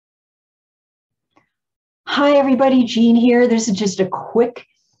Hi everybody, Jean here. This is just a quick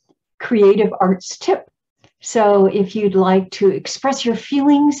creative arts tip. So if you'd like to express your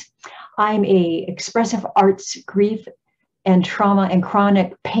feelings, I'm a expressive arts grief and trauma and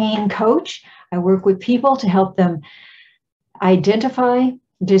chronic pain coach. I work with people to help them identify,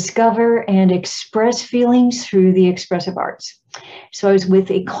 discover, and express feelings through the expressive arts. So I was with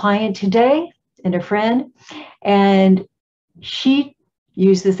a client today and a friend, and she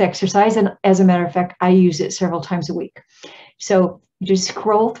used this exercise. And as a matter of fact, I use it several times a week. So you just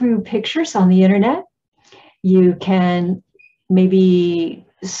scroll through pictures on the internet. You can maybe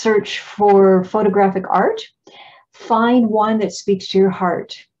search for photographic art, find one that speaks to your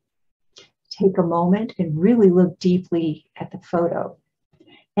heart. Take a moment and really look deeply at the photo.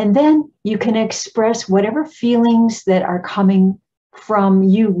 And then you can express whatever feelings that are coming from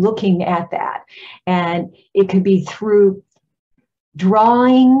you looking at that. And it could be through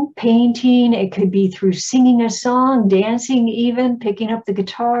drawing, painting, it could be through singing a song, dancing even, picking up the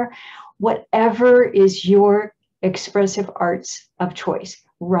guitar, whatever is your expressive arts of choice.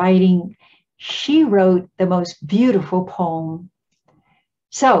 Writing. She wrote the most beautiful poem.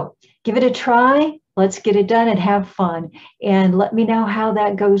 So give it a try. Let's get it done and have fun. And let me know how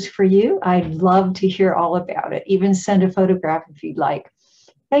that goes for you. I'd love to hear all about it. Even send a photograph if you'd like.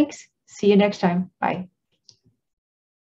 Thanks. See you next time. Bye.